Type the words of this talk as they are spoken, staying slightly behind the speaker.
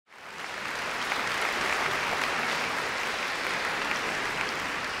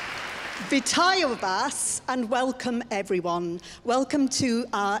Vitayo vás and welcome everyone. Welcome to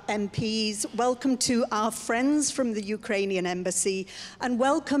our MPs, welcome to our friends from the Ukrainian Embassy, and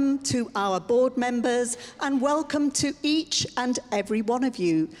welcome to our board members, and welcome to each and every one of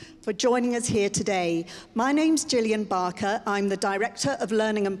you for joining us here today. My name's Gillian Barker. I'm the Director of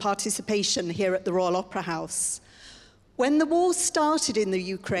Learning and Participation here at the Royal Opera House. When the war started in the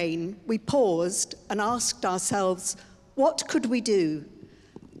Ukraine, we paused and asked ourselves, what could we do?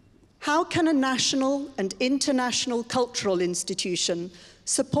 How can a national and international cultural institution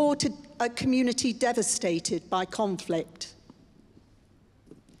support a community devastated by conflict?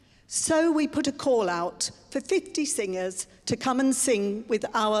 So we put a call out for 50 singers to come and sing with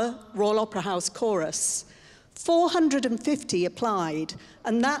our Royal Opera House chorus. 450 applied,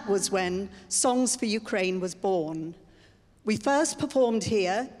 and that was when Songs for Ukraine was born. We first performed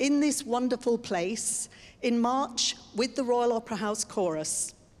here in this wonderful place in March with the Royal Opera House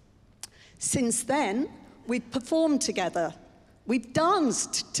chorus. Since then, we've performed together, we've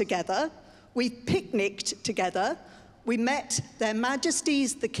danced together, we've picnicked together, we met Their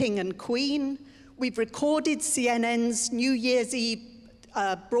Majesties the King and Queen, we've recorded CNN's New Year's Eve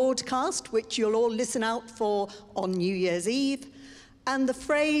broadcast, which you'll all listen out for on New Year's Eve, and the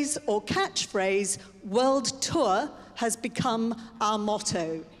phrase or catchphrase, World Tour, has become our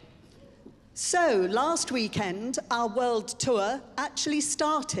motto. So, last weekend, our world tour actually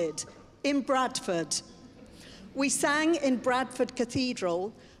started in Bradford. We sang in Bradford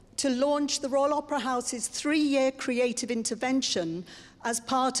Cathedral to launch the Royal Opera House's 3-year creative intervention as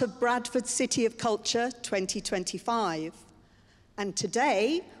part of Bradford City of Culture 2025. And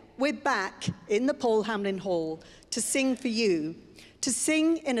today, we're back in the Paul Hamlyn Hall to sing for you, to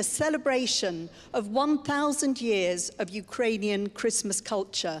sing in a celebration of 1,000 years of Ukrainian Christmas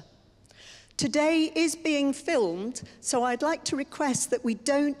culture. Today is being filmed, so I'd like to request that we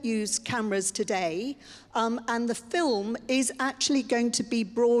don't use cameras today, and the film is actually going to be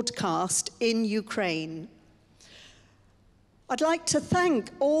broadcast in Ukraine. I'd like to thank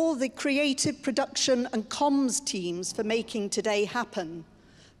all the creative production and comms teams for making today happen.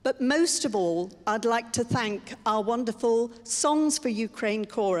 But most of all, I'd like to thank our wonderful Songs for Ukraine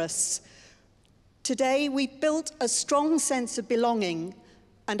chorus. Today, we've built a strong sense of belonging,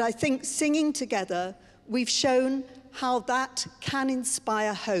 and I think singing together, we've shown how that can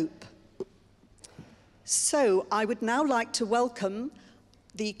inspire hope. So I would now like to welcome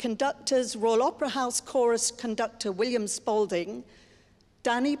the conductors, Royal Opera House chorus conductor William Spalding,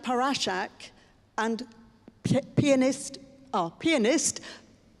 Danny Parashak, and pianist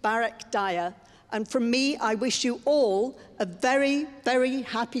Barak Dyer. And from me, I wish you all a very, very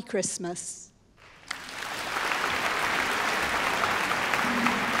happy Christmas.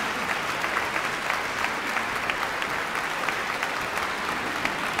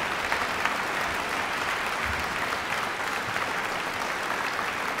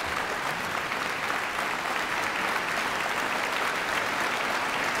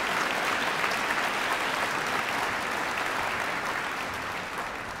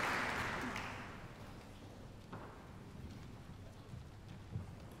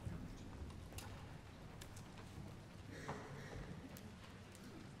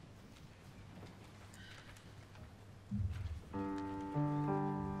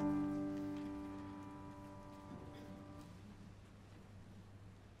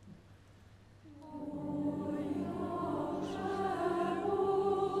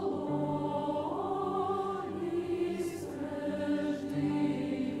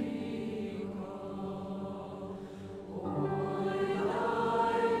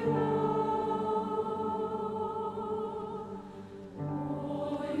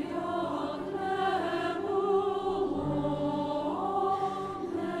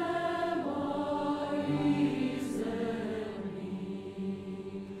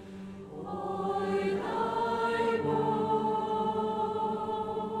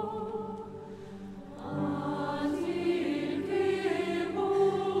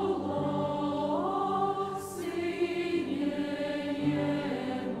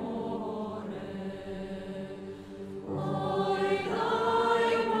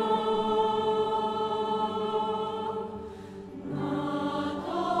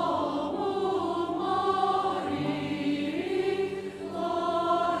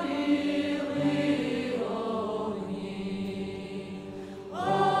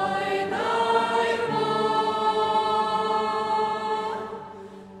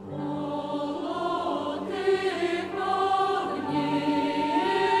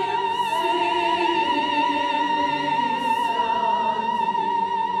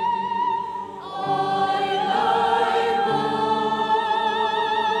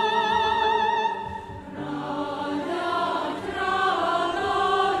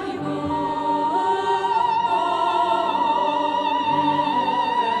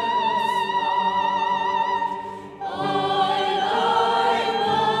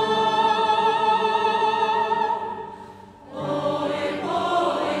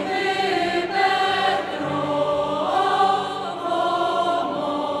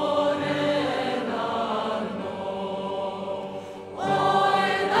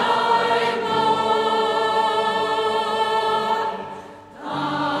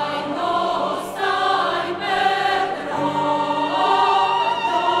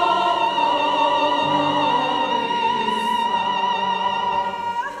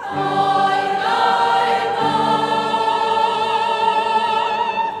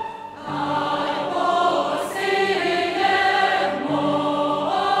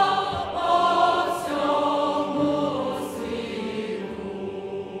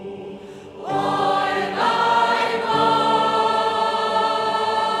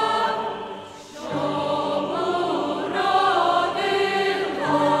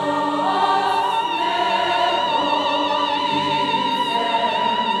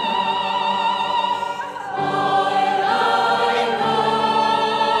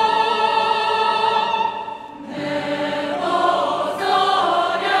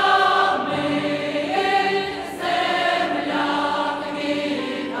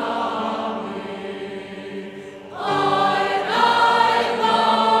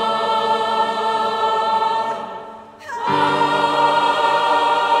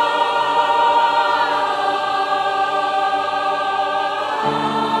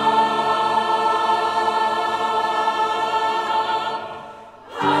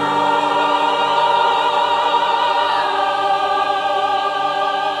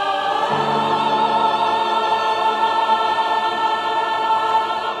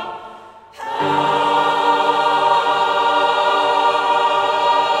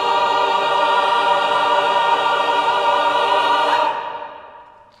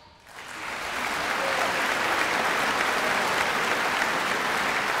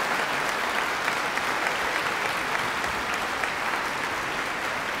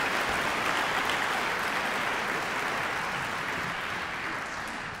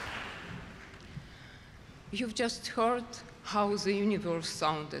 You've just heard how the universe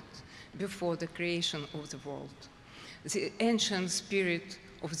sounded before the creation of the world, the ancient spirit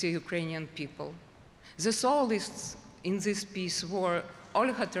of the Ukrainian people. The soloists in this piece were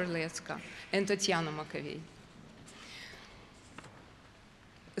Olga Terlecka and Tatiana Makovey.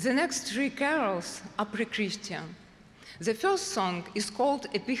 The next three carols are pre-Christian. The first song is called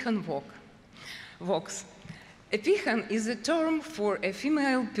Epiphan Vox. Epiphan is a term for a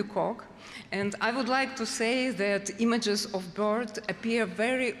female peacock, and I would like to say that images of birds appear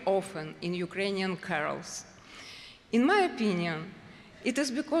very often in Ukrainian carols. In my opinion, it is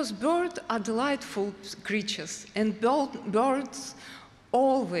because birds are delightful creatures, and birds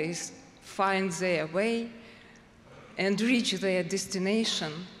always find their way and reach their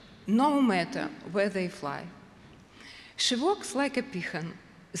destination, no matter where they fly. She walks like a peahen,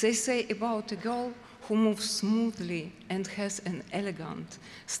 they say about a girl who moves smoothly and has an elegant,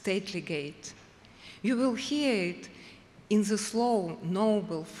 stately gait. You will hear it in the slow,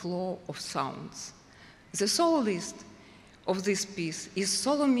 noble flow of sounds. The soloist of this piece is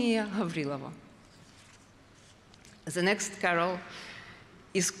Solomia Gavrilova. The next carol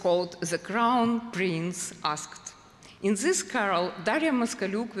is called The Crown Prince Asked. In this carol, Daria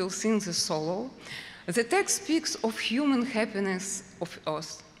Moskalyuk will sing the solo. The text speaks of human happiness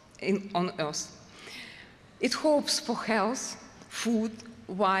on earth. It hopes for health, food,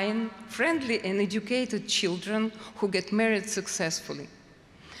 wine, friendly and educated children who get married successfully.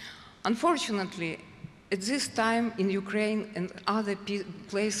 Unfortunately, at this time in Ukraine and other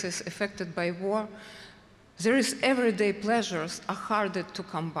places affected by war, there is everyday pleasures are harder to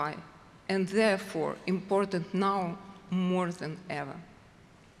come by, and therefore important now more than ever.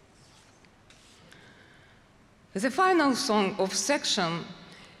 The final song of section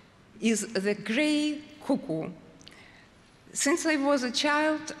is The Gray Cuckoo. Since I was a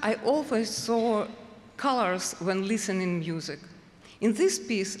child, I always saw colors when listening music. In this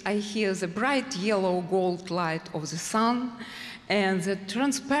piece, I hear the bright yellow gold light of the sun and the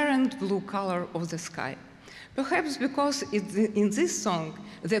transparent blue color of the sky. Perhaps because in this song,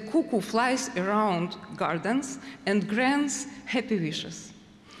 the cuckoo flies around gardens and grants happy wishes.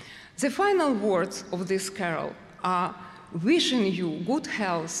 The final words of this carol are wishing you good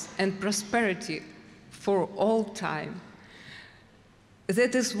health and prosperity for all time.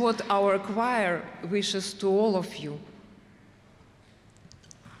 That is what our choir wishes to all of you.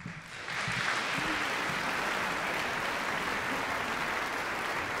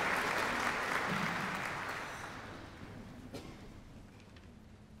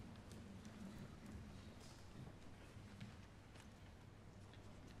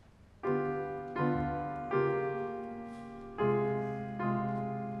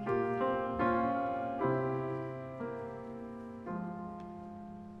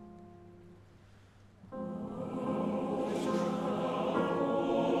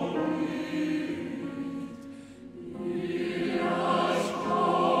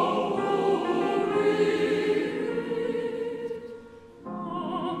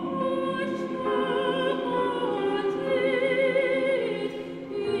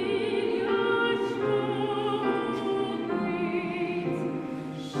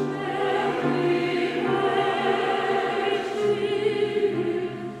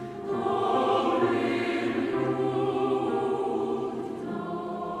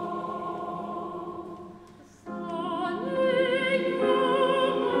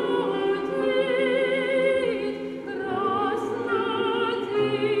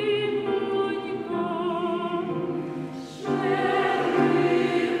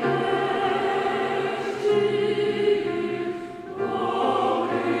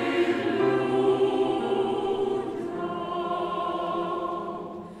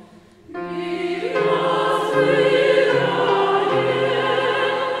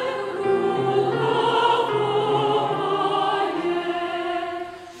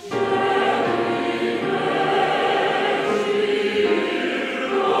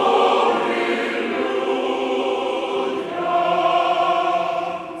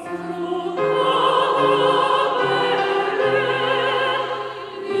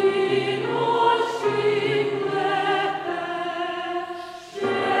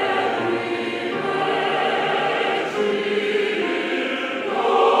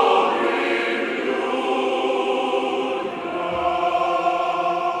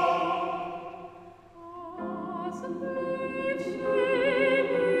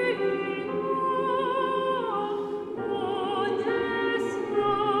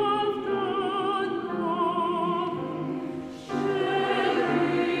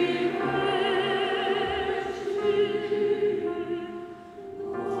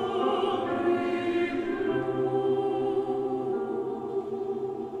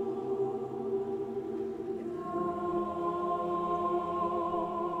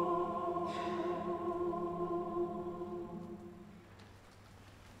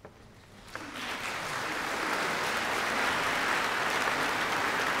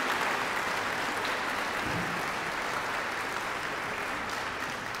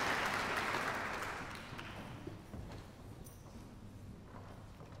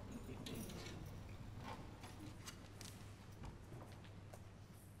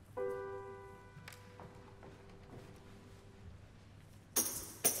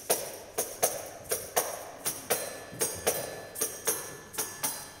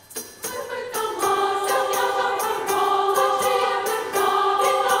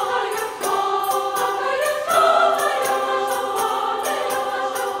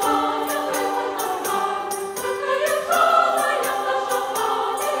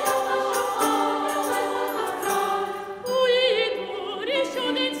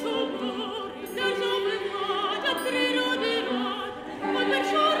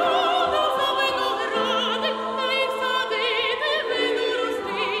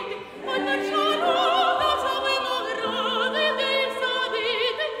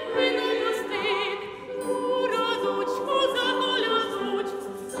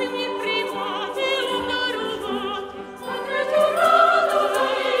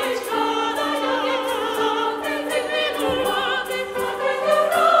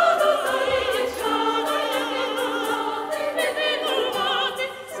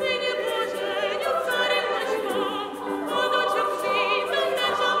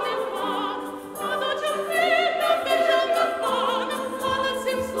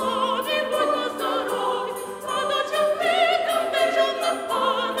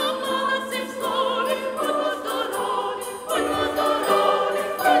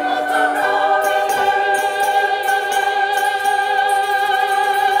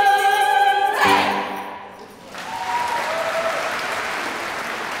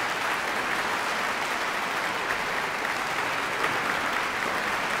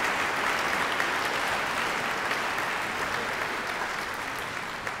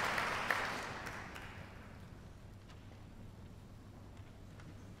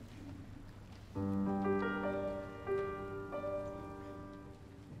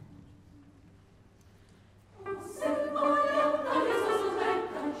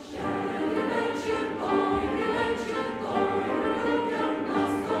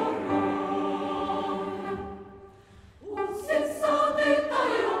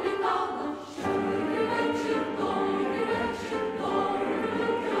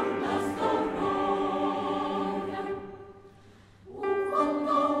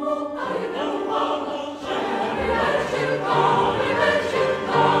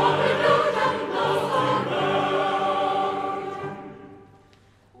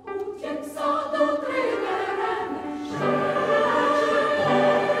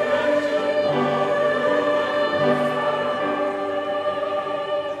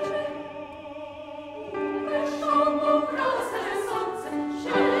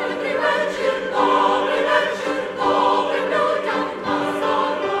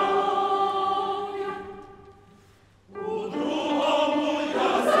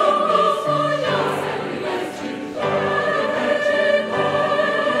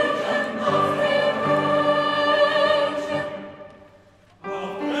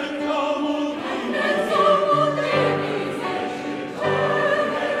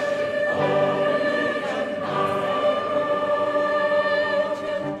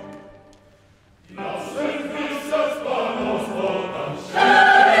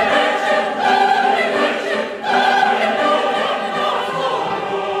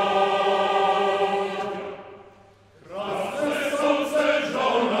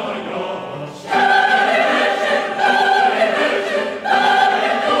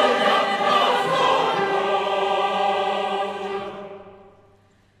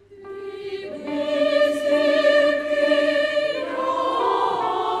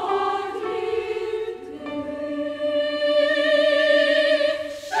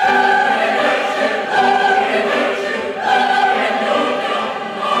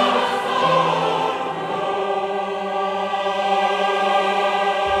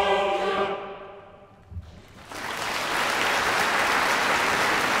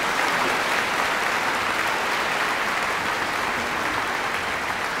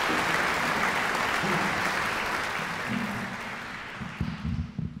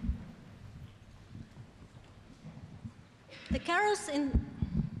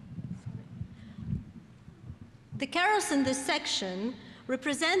 carols in this section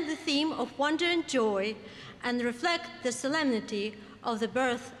represent the theme of wonder and joy and reflect the solemnity of the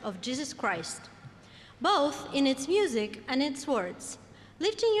birth of Jesus Christ, both in its music and its words,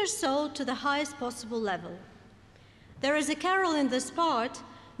 lifting your soul to the highest possible level. There is a carol in this part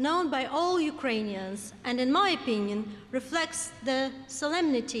known by all Ukrainians, and in my opinion, reflects the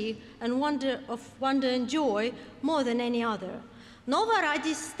solemnity and wonder and joy more than any other. Нова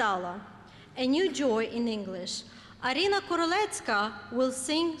радість стала, a new joy in English. Arina Korolecka will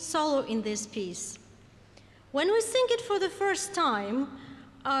sing solo in this piece. When we sing it for the first time,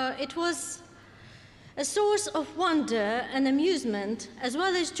 it was a source of wonder and amusement, as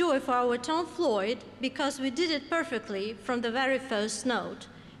well as joy for our Tom Floyd, because we did it perfectly from the very first note.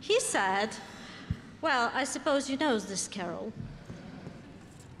 He said, well, I suppose you know this carol.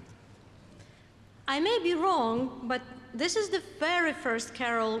 I may be wrong, but this is the very first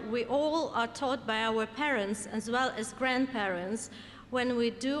carol we all are taught by our parents as well as grandparents when we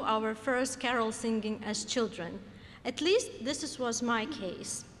do our first carol singing as children. At least this was my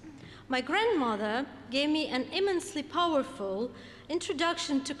case. My grandmother gave me an immensely powerful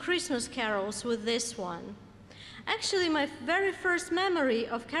introduction to Christmas carols with this one. Actually, my very first memory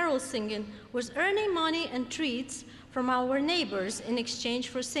of carol singing was earning money and treats from our neighbors in exchange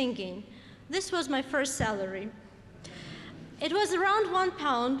for singing. This was my first salary. It was around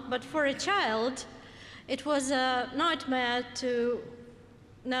 £1, but for a child, it was a nightmare to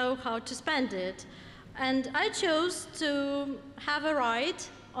know how to spend it. And I chose to have a ride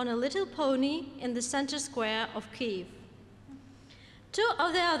on a little pony in the center square of Kyiv. Two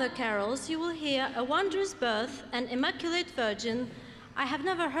of the other carols you will hear A Wondrous Birth and Immaculate Virgin I have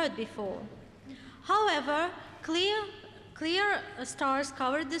never heard before. However, Clear Stars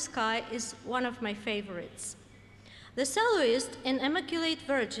Covered the Sky is one of my favorites. The soloists in Immaculate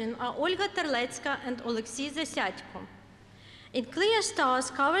Virgin are Olga Terlecka and Oleksiy Zasyadko. In Clear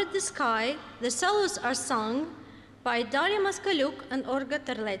Stars Covered the Sky, the solos are sung by Daria Moskalyuk and Olga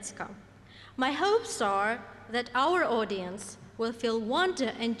Terlecka. My hopes are that our audience will feel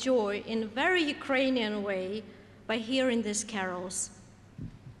wonder and joy in a very Ukrainian way by hearing these carols.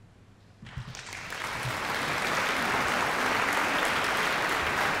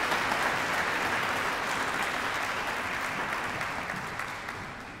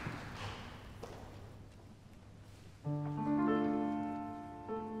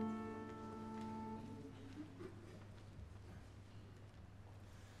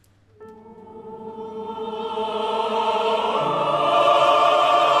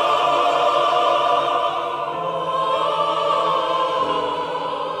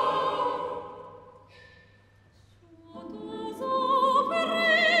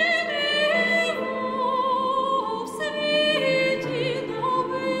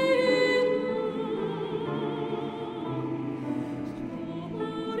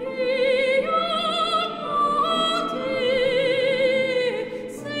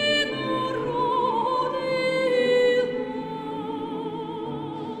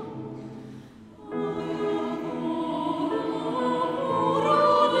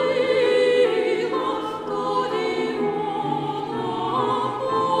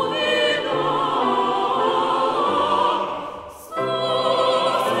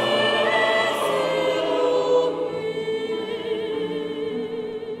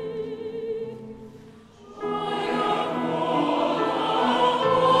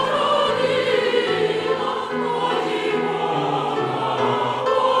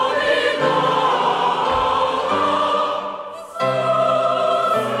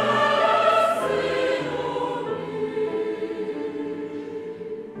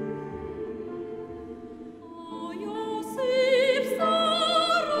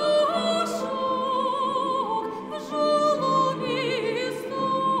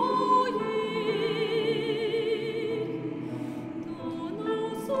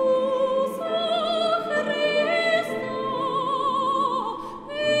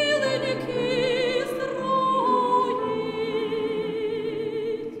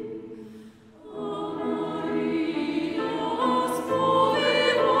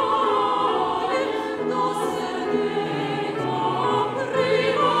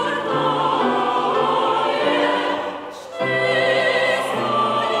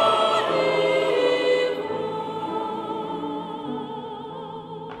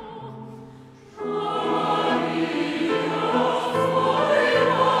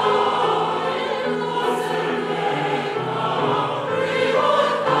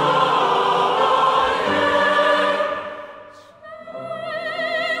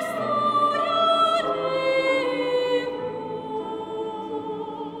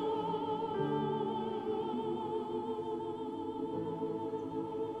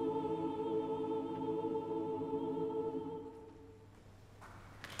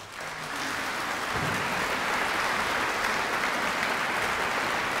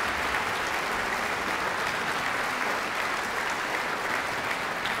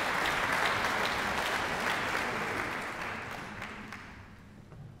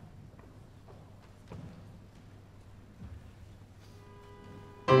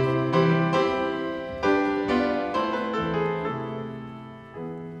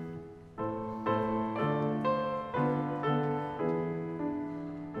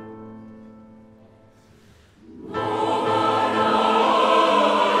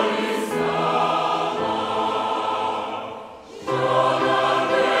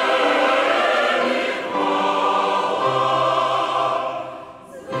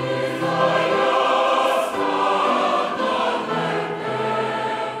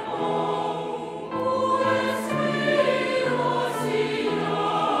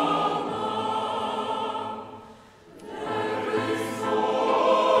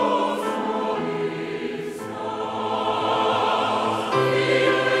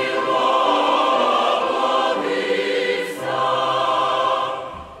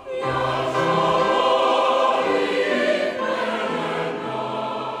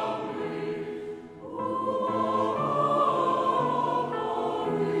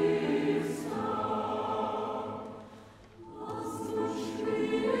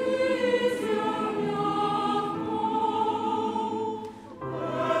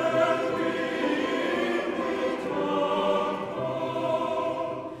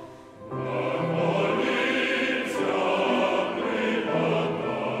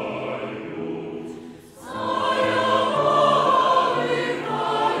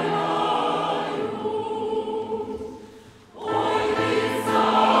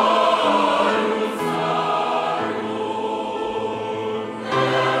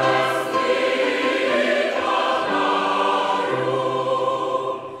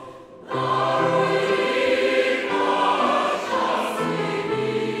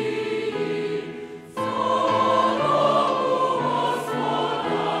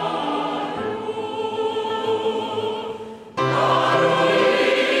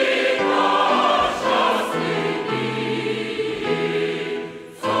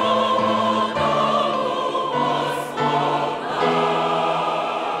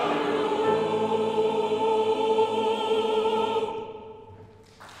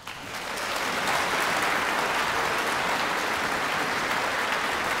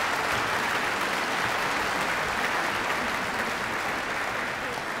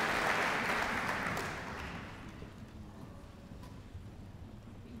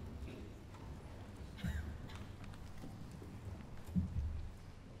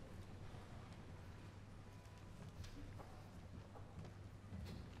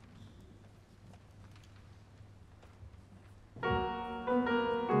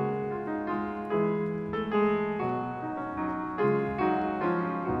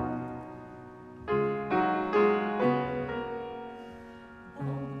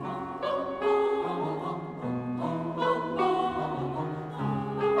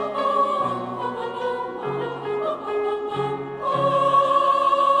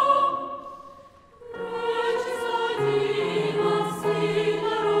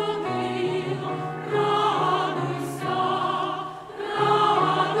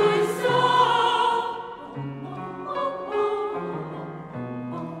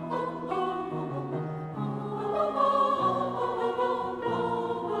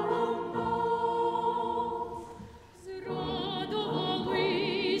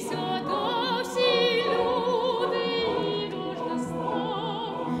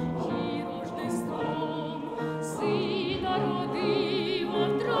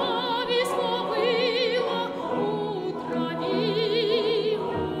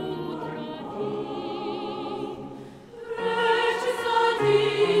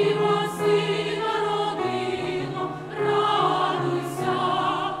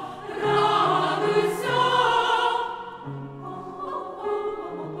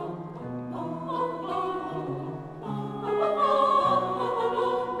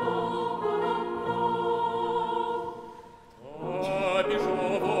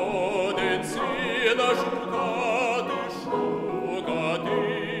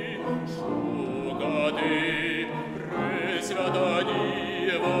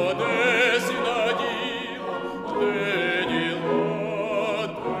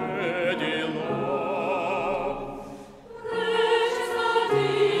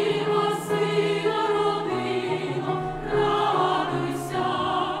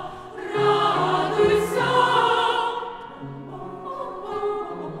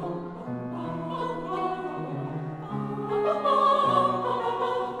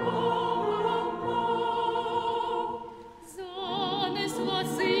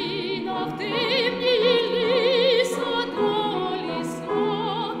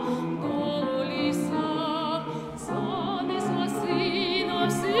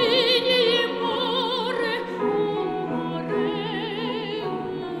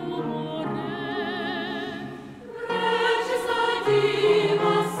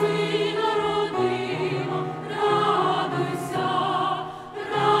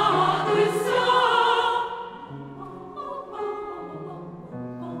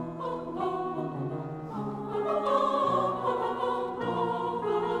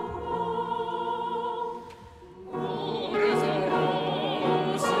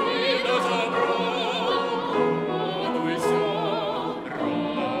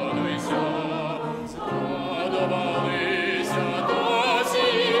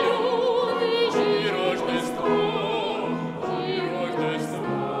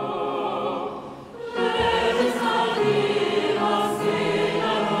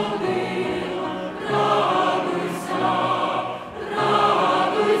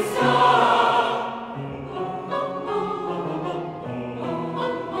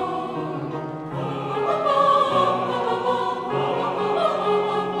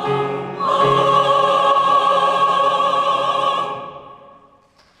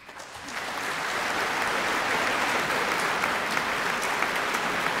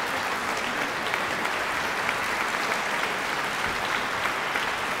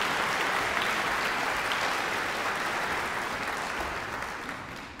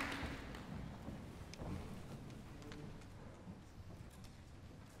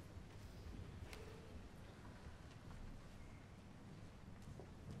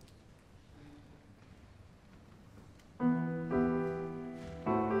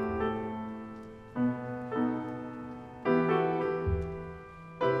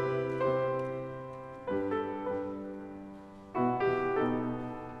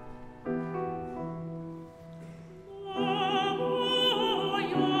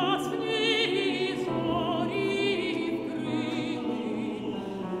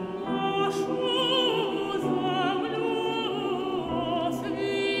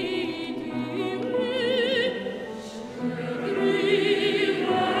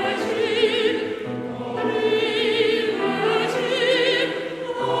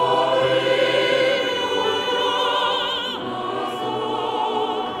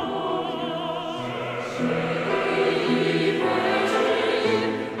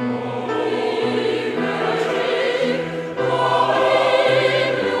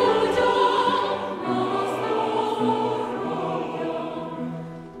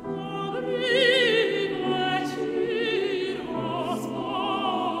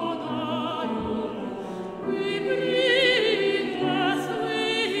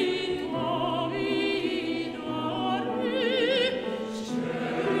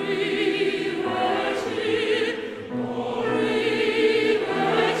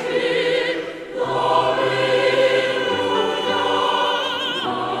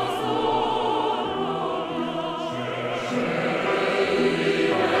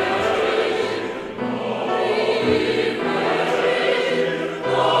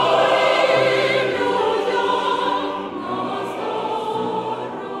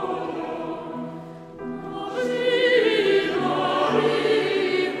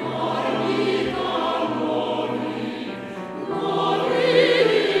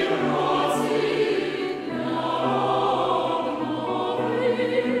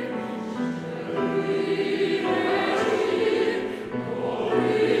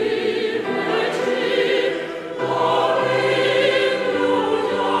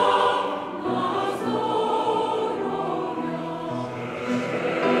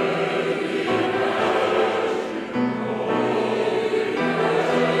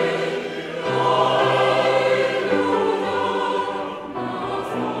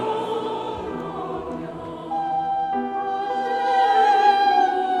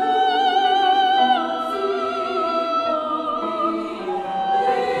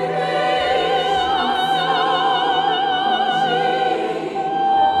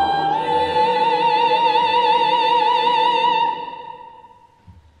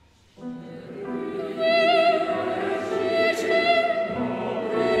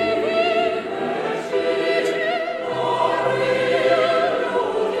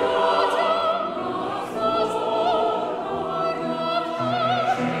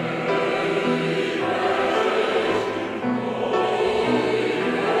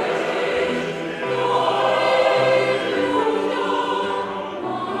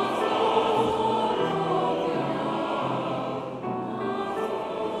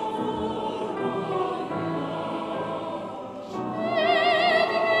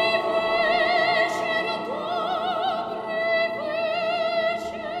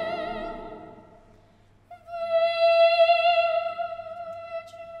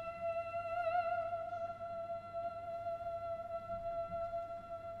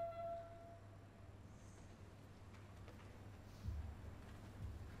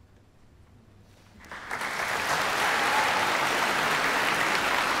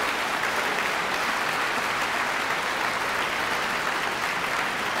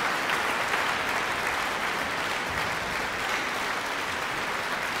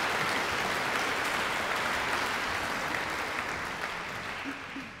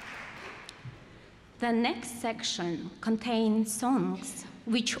 The next section contains songs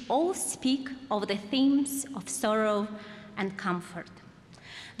which all speak of the themes of sorrow and comfort.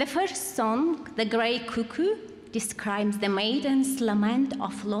 The first song, The Grey Cuckoo, describes the maiden's lament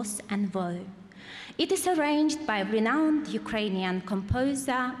of loss and woe. It is arranged by renowned Ukrainian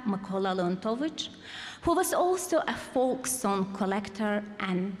composer Mykola Leontovich, who was also a folk song collector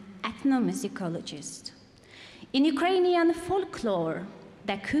and ethnomusicologist. In Ukrainian folklore,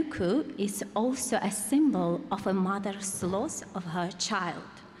 the cuckoo is also a symbol of a mother's loss of her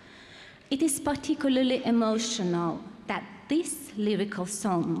child. It is particularly emotional that this lyrical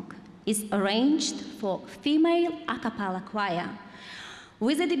song is arranged for female a cappella choir,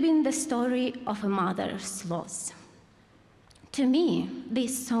 visiting the story of a mother's loss. To me,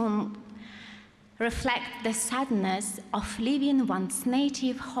 this song reflects the sadness of leaving one's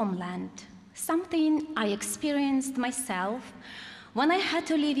native homeland, something I experienced myself when I had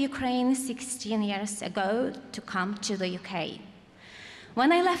to leave Ukraine 16 years ago to come to the UK.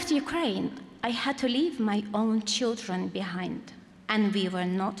 When I left Ukraine, I had to leave my own children behind, and we were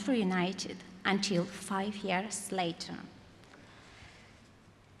not reunited until 5 years later.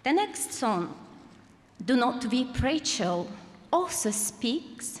 The next song, Do Not Weep, Rachel, also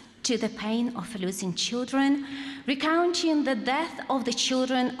speaks to the pain of losing children, recounting the death of the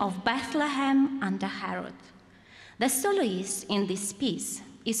children of Bethlehem under Herod. The soloist in this piece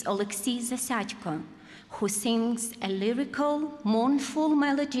is Oleksiy Zasyadko, who sings a lyrical, mournful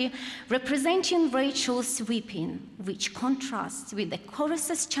melody representing Rachel's weeping, which contrasts with the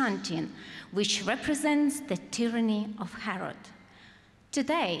chorus's chanting, which represents the tyranny of Herod.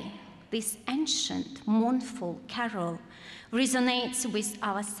 Today, this ancient, mournful carol resonates with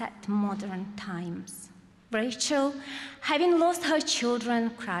our sad modern times. Rachel, having lost her children,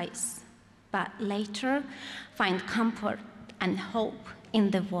 cries, but later finds comfort and hope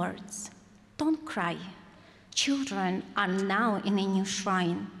in the words, "Don't cry. Children are now in a new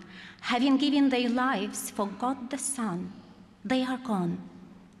shrine. Having given their lives for God the Son, they are gone,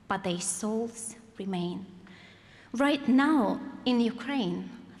 but their souls remain." Right now in Ukraine,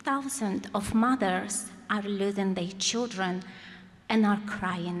 thousands of mothers are losing their children and are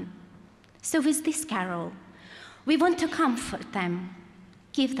crying. So with this carol, we want to comfort them,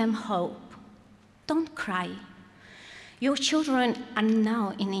 give them hope. Don't cry. Your children are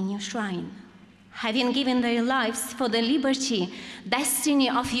now in a new shrine. Having given their lives for the liberty, destiny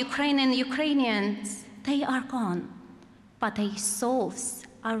of Ukraine and Ukrainians, they are gone, but their souls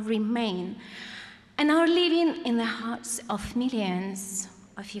are remain and are living in the hearts of millions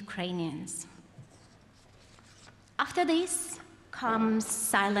of Ukrainians. After this comes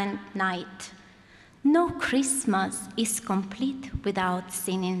Silent Night. No Christmas is complete without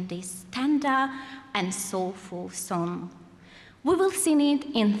singing this tender and soulful song. We will sing it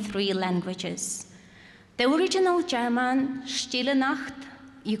in 3 languages. The original German, Stille Nacht,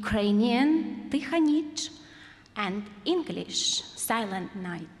 Ukrainian, Тиха ніч, and English, Silent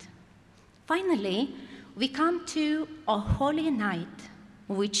Night. Finally, we come to O Holy Night,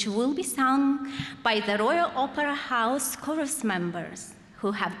 which will be sung by the Royal Opera House chorus members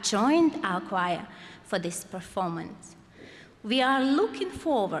who have joined our choir for this performance. We are looking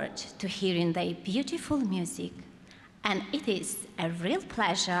forward to hearing their beautiful music, and it is a real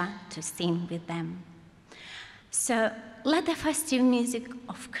pleasure to sing with them. So let the festive music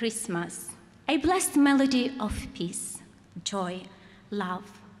of Christmas, a blessed melody of peace, joy, love,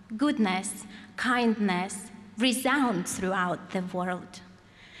 goodness, kindness, resound throughout the world.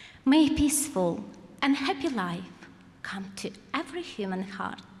 May peaceful and happy life come to every human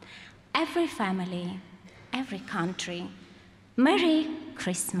heart, every family, every country. Merry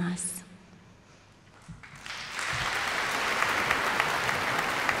Christmas.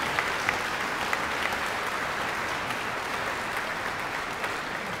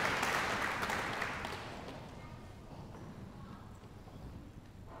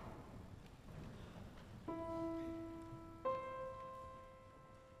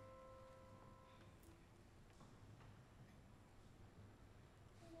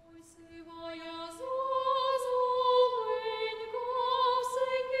 Сивая зозуленька,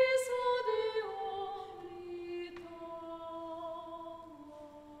 всеньки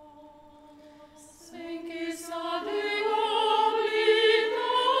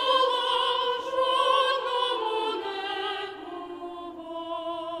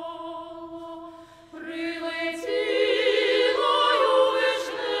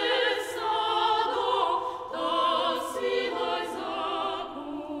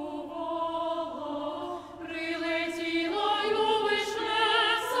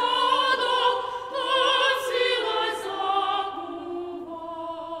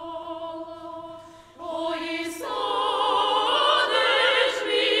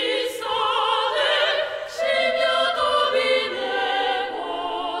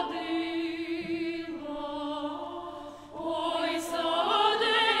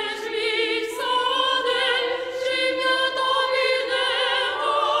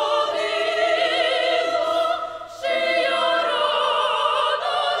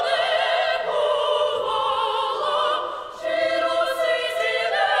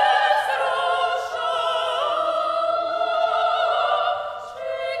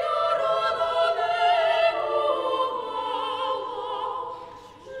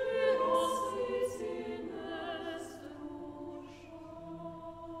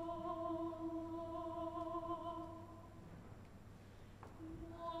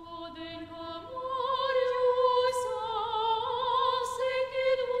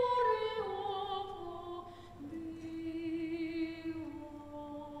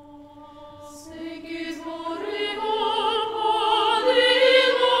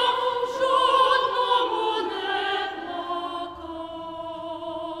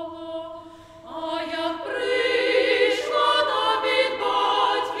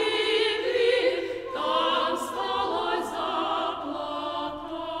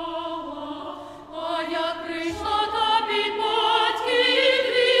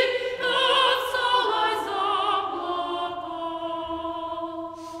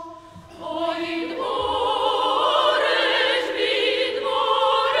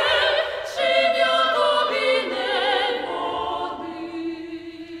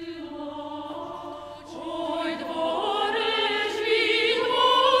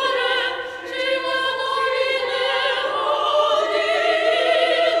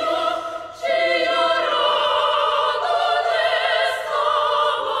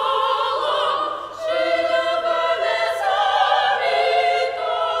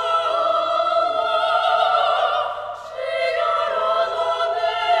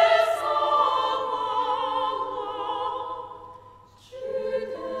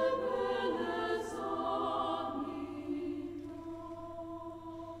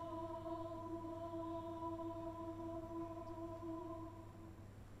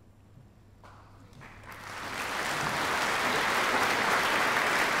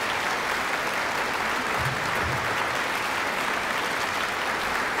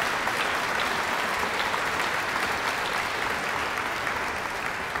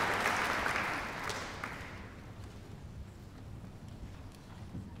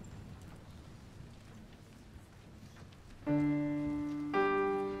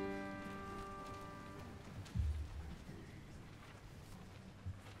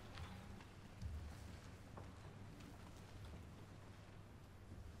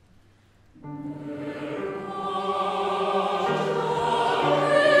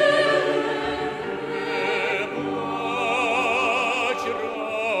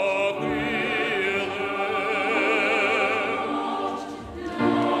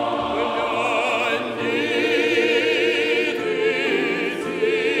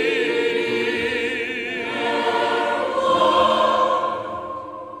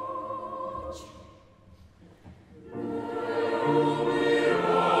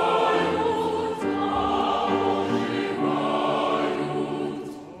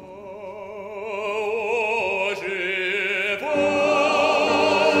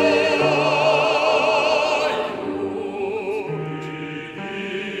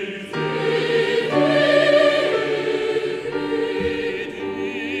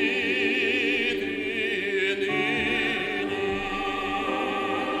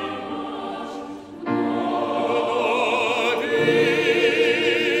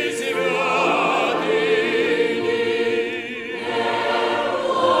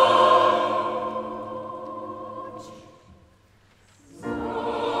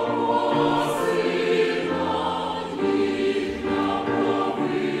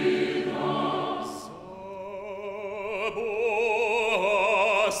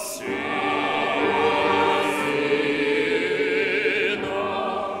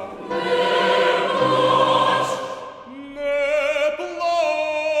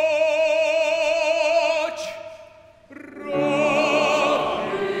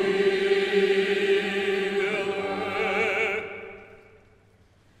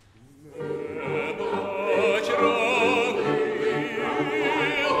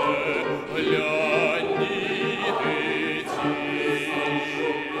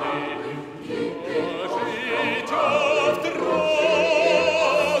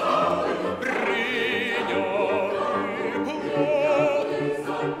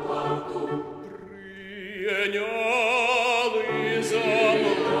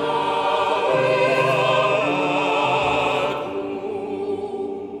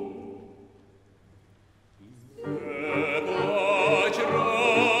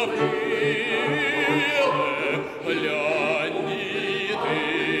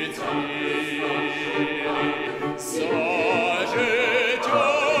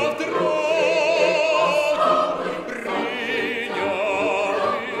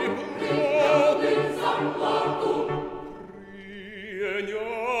Плату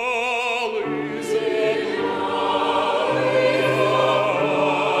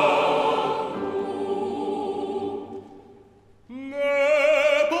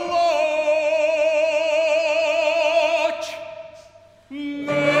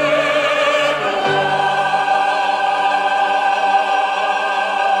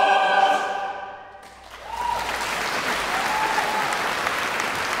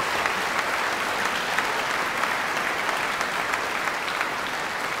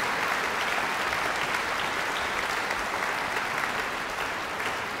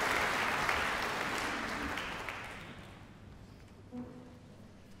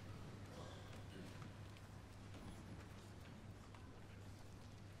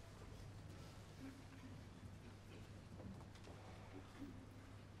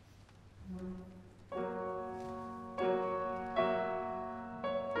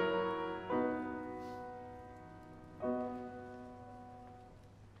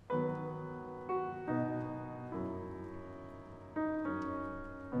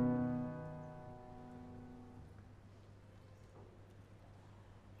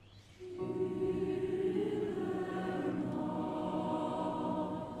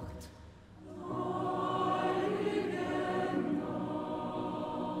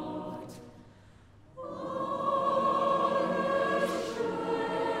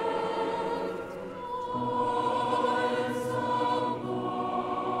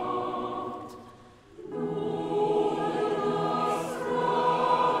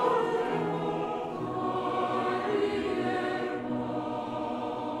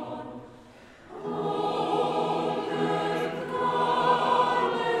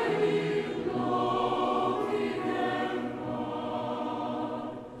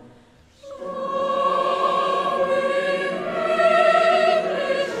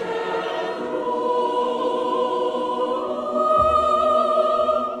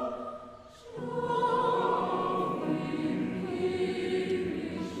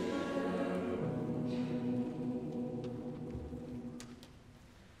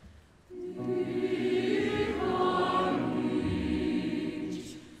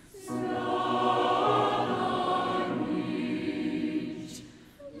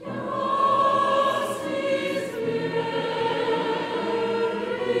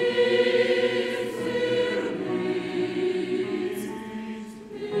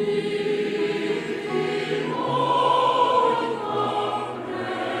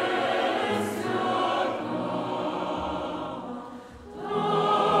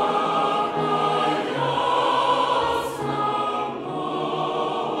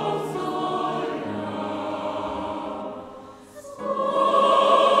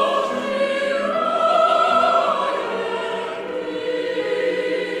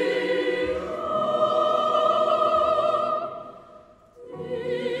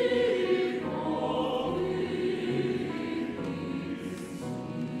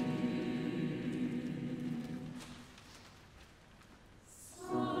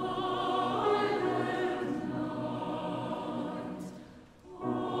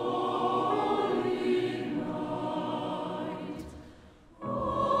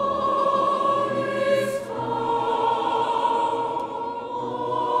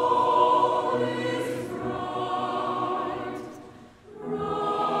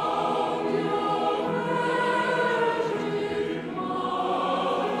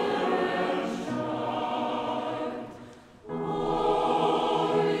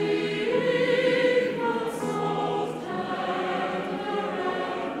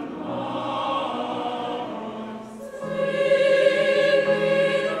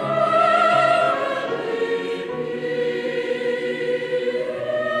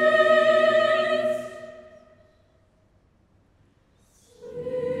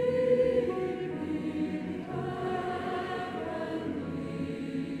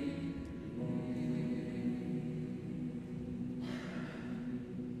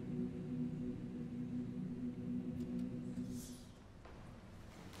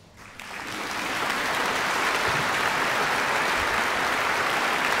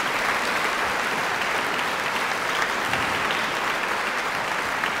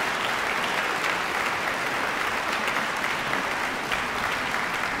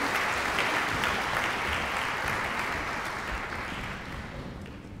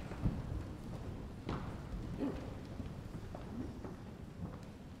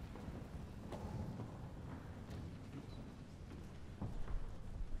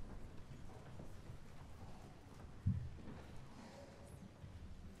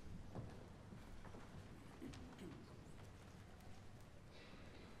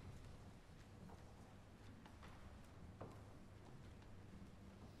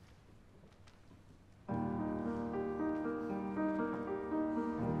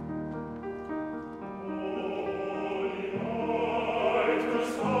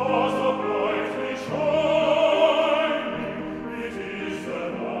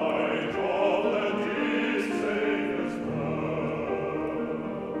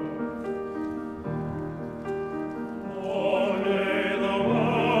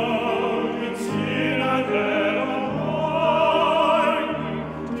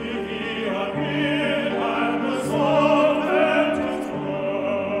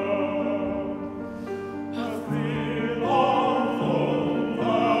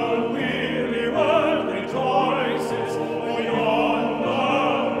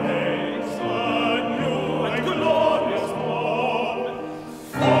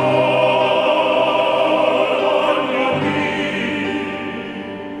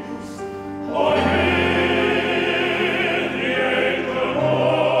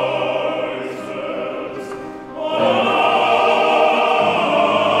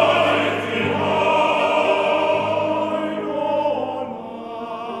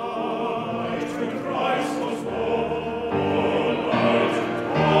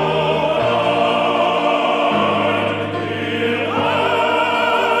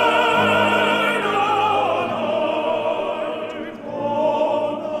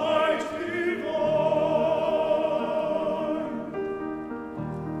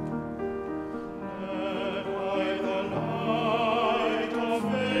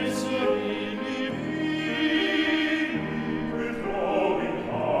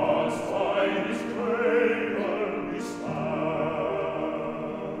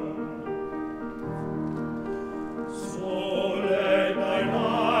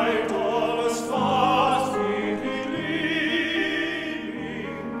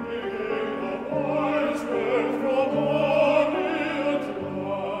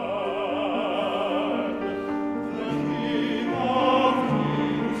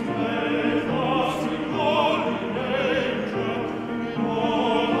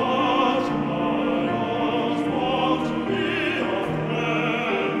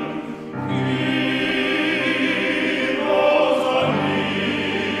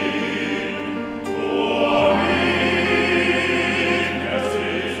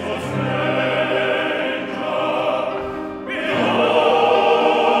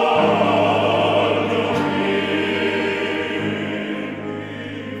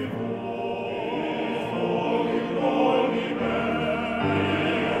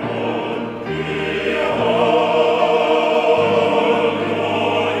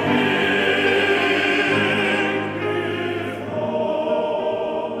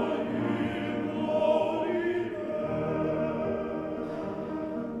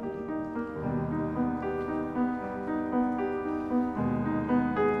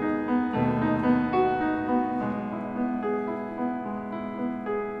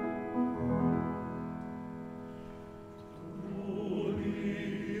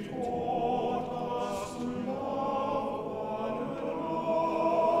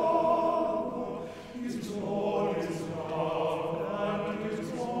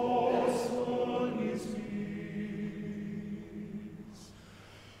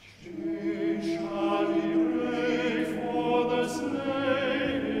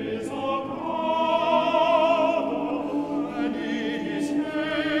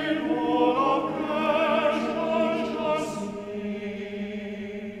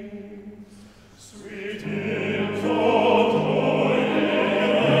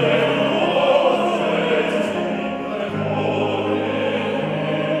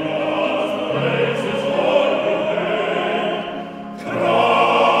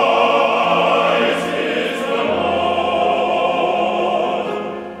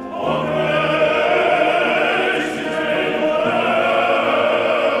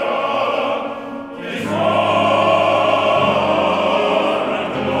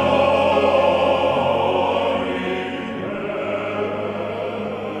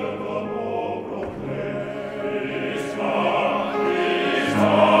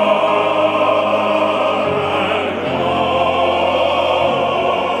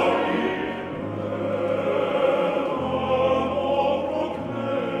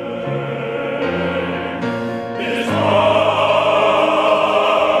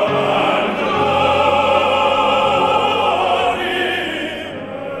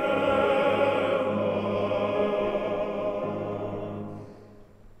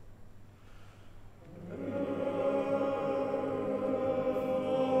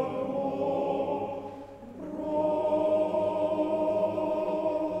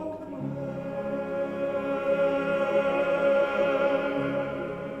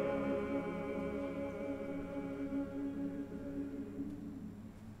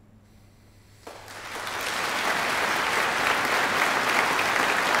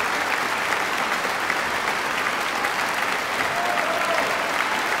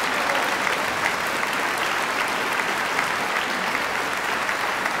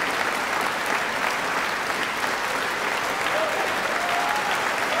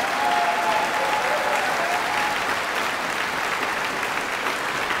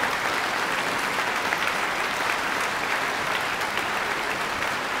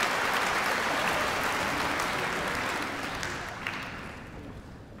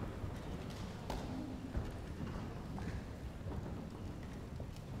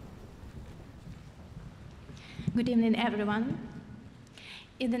Good evening, everyone.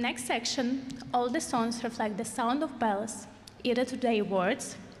 In the next section, all the songs reflect the sound of bells, either through their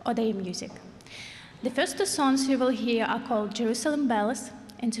words or their music. The first two songs you will hear are called Jerusalem Bells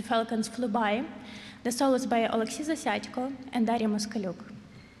and Two Falcons Flew By, the solos by Oleksiy Zasyadko and Darya Moskaliuk.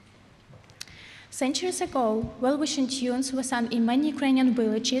 Centuries ago, well-wishing tunes were sung in many Ukrainian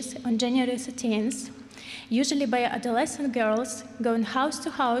villages on January 13th, usually by adolescent girls going house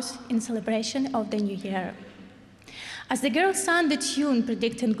to house in celebration of the New Year. As the girls sang the tune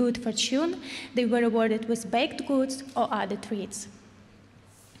predicting good fortune, they were rewarded with baked goods or other treats.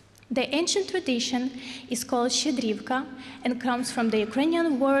 The ancient tradition is called Щедрівка and comes from the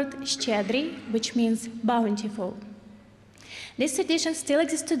Ukrainian word щедрий, which means bountiful. This tradition still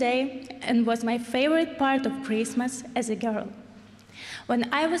exists today and was my favorite part of Christmas as a girl. When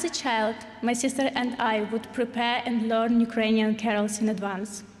I was a child, my sister and I would prepare and learn Ukrainian carols in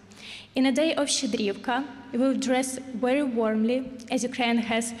advance. In a day of Щедрівка, we would dress very warmly, as Ukraine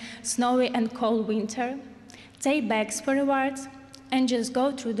has snowy and cold winter, take bags for rewards, and just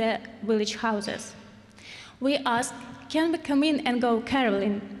go through the village houses. We asked, can we come in and go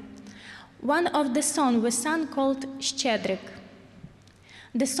caroling? One of the songs was sung called Щедрик.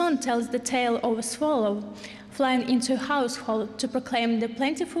 The song tells the tale of a swallow flying into a household to proclaim the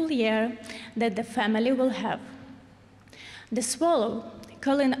plentiful year that the family will have. The swallow,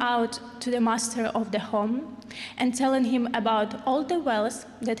 calling out to the master of the home and telling him about all the wealth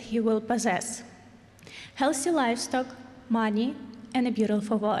that he will possess: healthy livestock, money, and a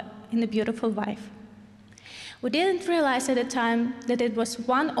beautiful wife. We didn't realize at the time that it was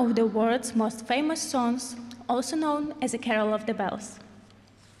one of the world's most famous songs, also known as a Carol of the Bells.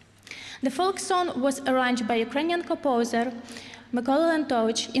 The folk song was arranged by Ukrainian composer Mykola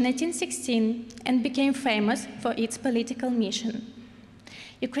Leontovich in 1916 and became famous for its political mission.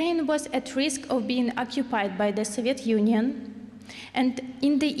 Ukraine was at risk of being occupied by the Soviet Union, and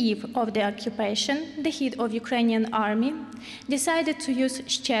in the eve of the occupation, the head of Ukrainian army decided to use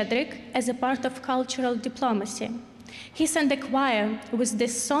Щедрик as a part of cultural diplomacy. He sent a choir with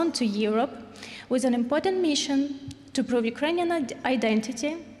this song to Europe with an important mission to prove Ukrainian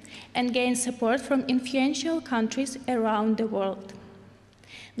identity and gain support from influential countries around the world.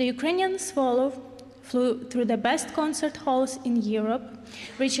 The Ukrainian swallow flew through the best concert halls in Europe,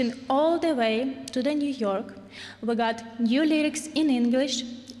 reaching all the way to New York. We got new lyrics in English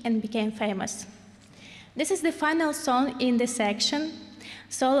and became famous. This is the final song in the section,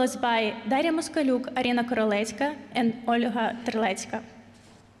 solos by Darya Moskaliuk, Arina Korolecka, and Olga Terlecka.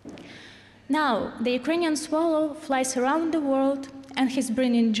 Now, the Ukrainian swallow flies around the world and is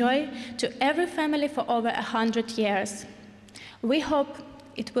bringing joy to every family for over 100 years. We hope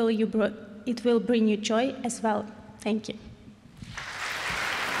it will bring you joy as well. Thank you.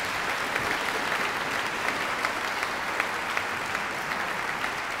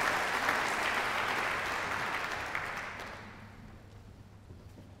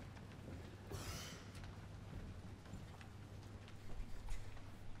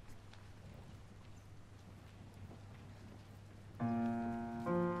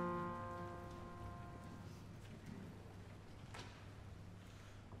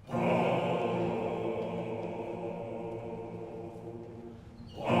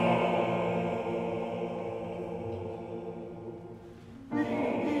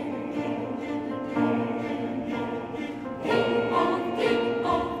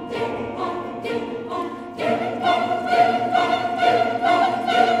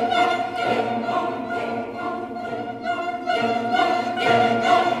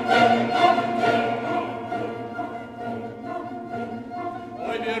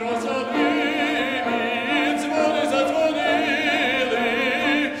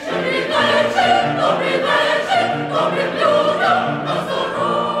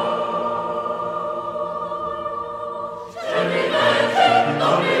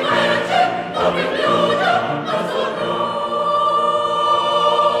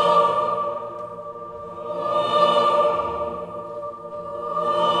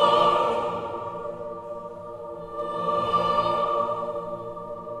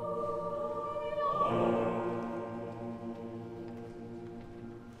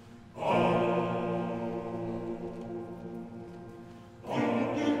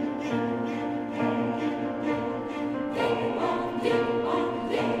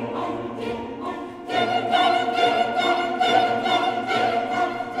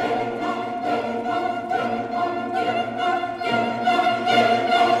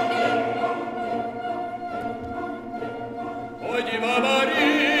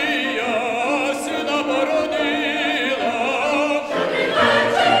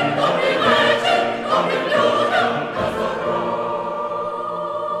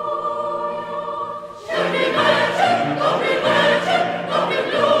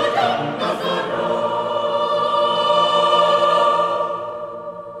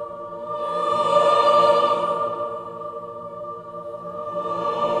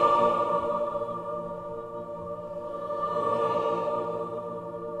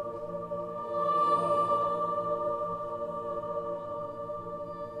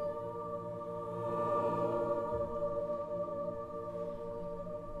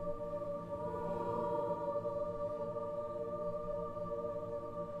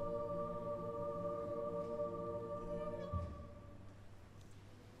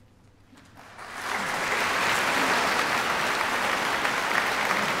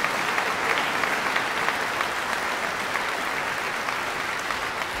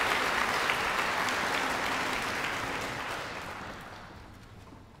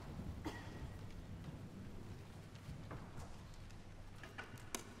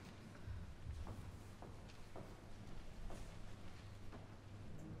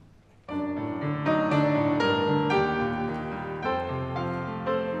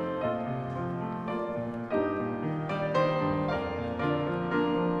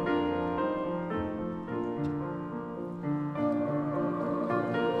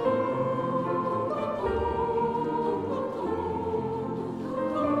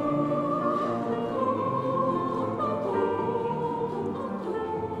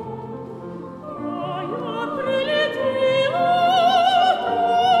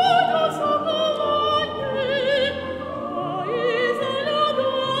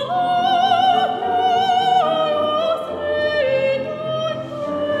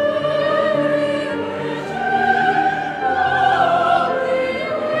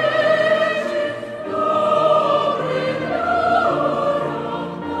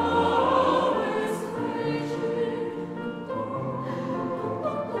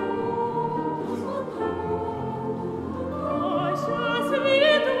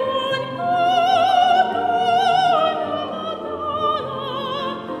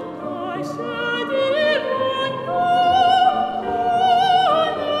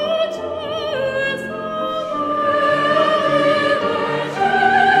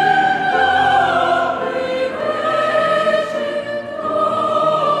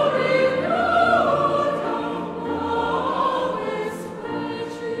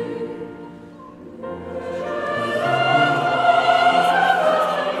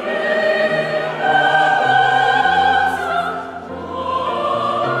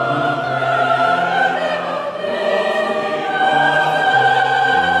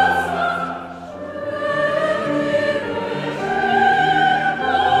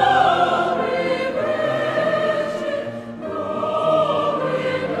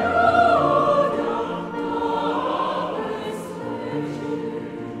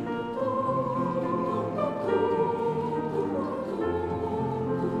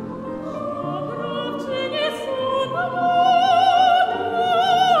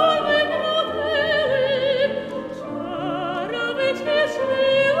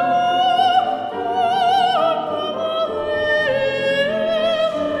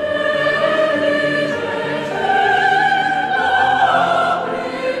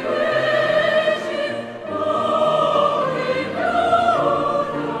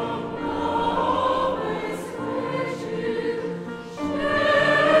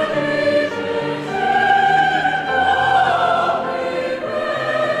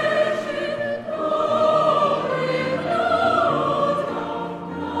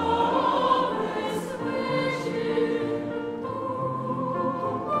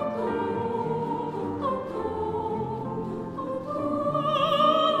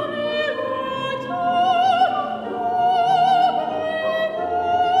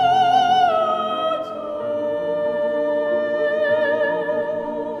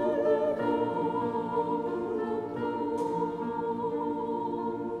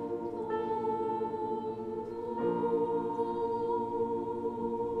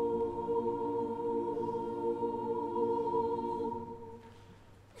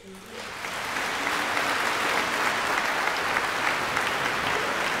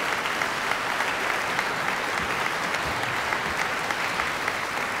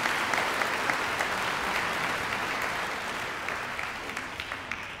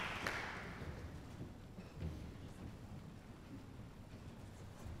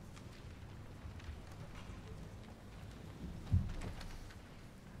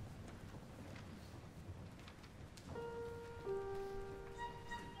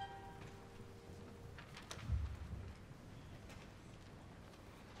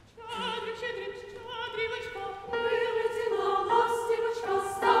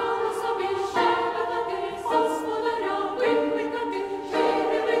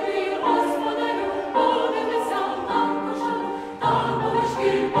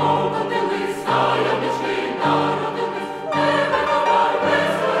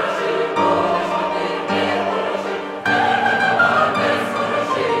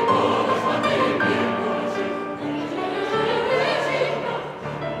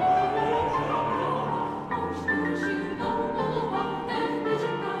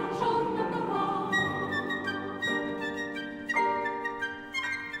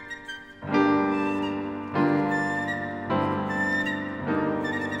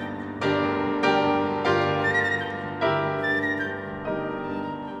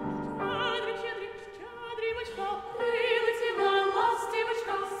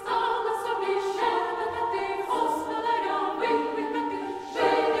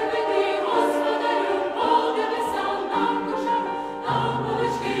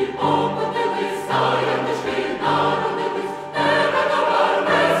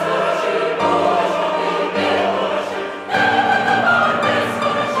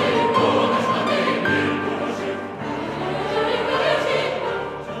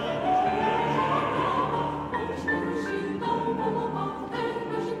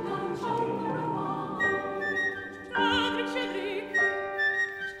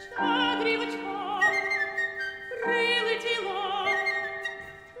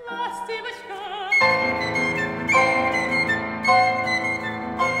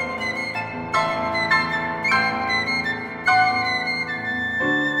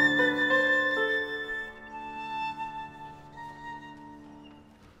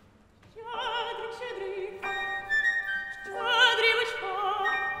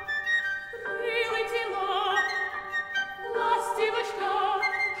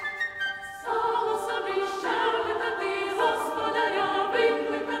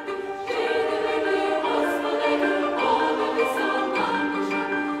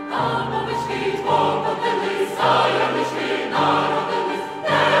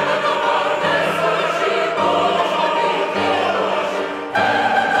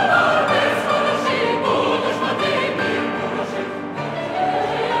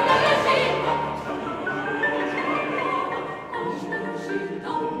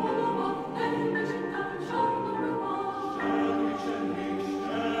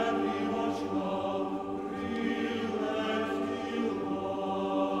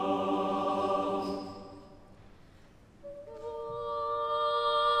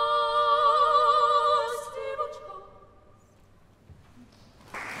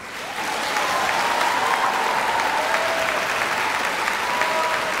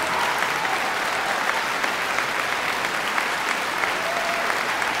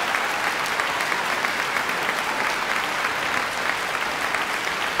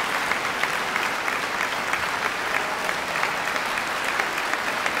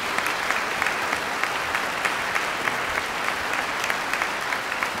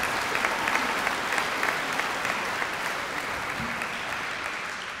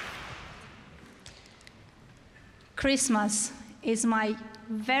 Christmas is my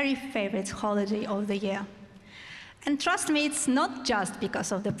very favorite holiday of the year. And trust me, it's not just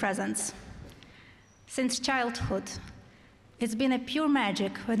because of the presents. Since childhood, it's been a pure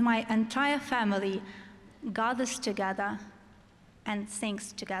magic when my entire family gathers together and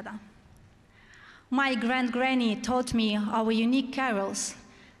sings together. My grand-granny taught me our unique carols,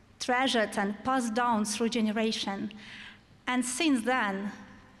 treasured and passed down through generation. And since then,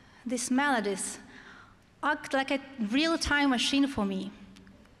 these melodies act like a real-time machine for me,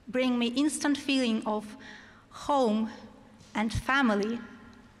 bring me instant feeling of home and family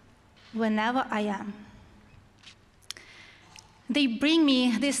whenever I am. They bring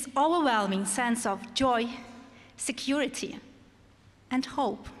me this overwhelming sense of joy, security, and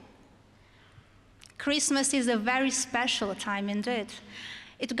hope. Christmas is a very special time indeed.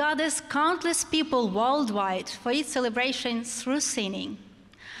 It gathers countless people worldwide for its celebration through singing.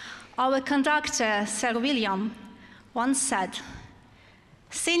 Our conductor, Sir William, once said,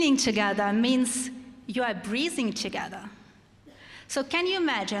 "Singing together means you are breathing together." So can you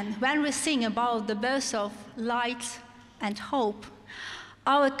imagine when we sing about the birth of light and hope,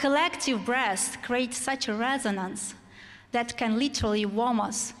 our collective breath creates such a resonance that can literally warm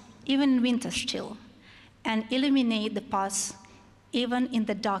us, even in winter still, and illuminate the path even in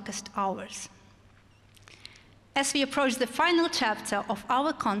the darkest hours. As we approach the final chapter of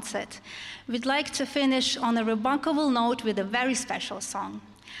our concert, we'd like to finish on a remarkable note with a very special song.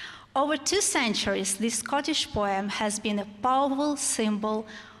 Over 2 centuries, this Scottish poem has been a powerful symbol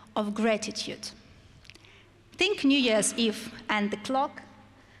of gratitude. Think New Year's Eve and the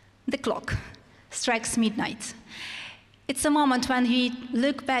clock strikes midnight. It's a moment when we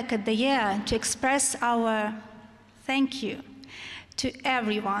look back at the year to express our thank you to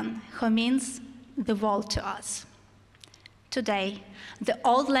everyone who means the world to us. Today, the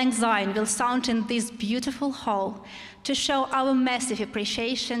Auld Lang Syne will sound in this beautiful hall to show our massive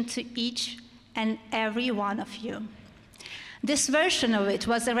appreciation to each and every one of you. This version of it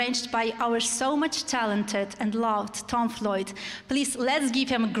was arranged by our so much talented and loved Tom Floyd. Please, let's give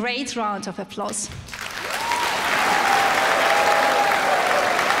him a great round of applause.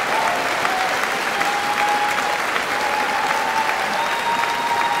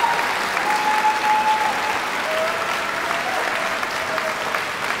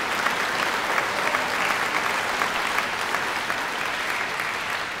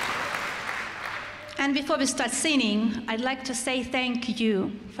 And before we start singing, I'd like to say thank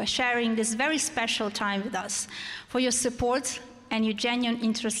you for sharing this very special time with us, for your support and your genuine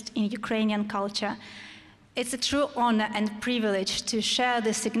interest in Ukrainian culture. It's a true honor and privilege to share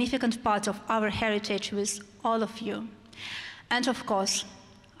this significant part of our heritage with all of you. And of course,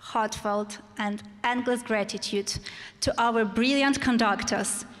 heartfelt and endless gratitude to our brilliant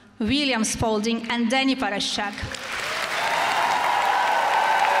conductors, William Spalding and Danny Parashchak.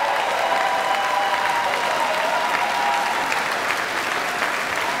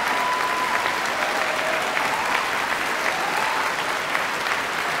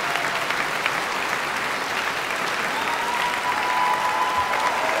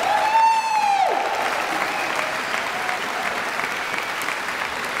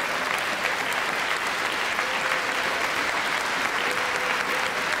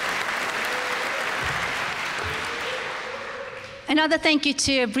 Another thank you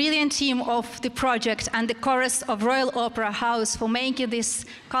to a brilliant team of the project and the chorus of Royal Opera House for making this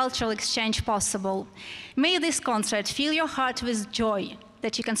cultural exchange possible. May this concert fill your heart with joy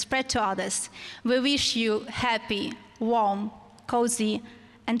that you can spread to others. We wish you happy, warm, cozy,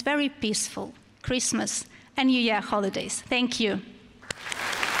 and very peaceful Christmas and New Year holidays. Thank you.